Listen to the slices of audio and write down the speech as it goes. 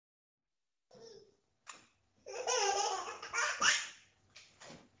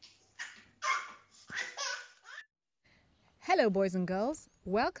Hello, boys and girls.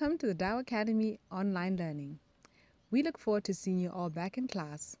 Welcome to the Dow Academy Online Learning. We look forward to seeing you all back in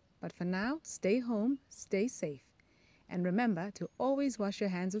class. But for now, stay home, stay safe. And remember to always wash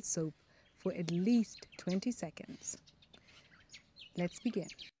your hands with soap for at least 20 seconds. Let's begin.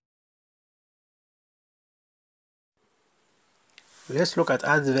 Let's look at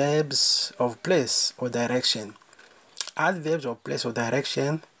adverbs of place or direction. Adverbs of place or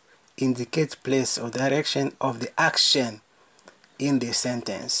direction indicate place or direction of the action in the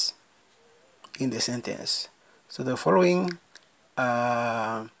sentence. So the following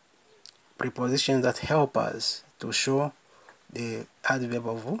prepositions that help us to show the adverb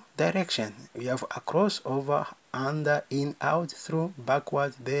of direction. We have across, over, under, in, out, through,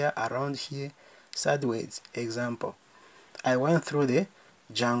 backward, there, around, here, sideways. Example: I went through the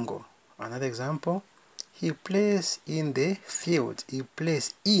jungle. Another example: he plays in the field. He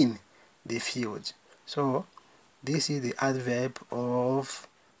plays in the field. So this is the adverb of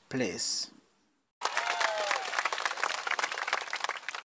place.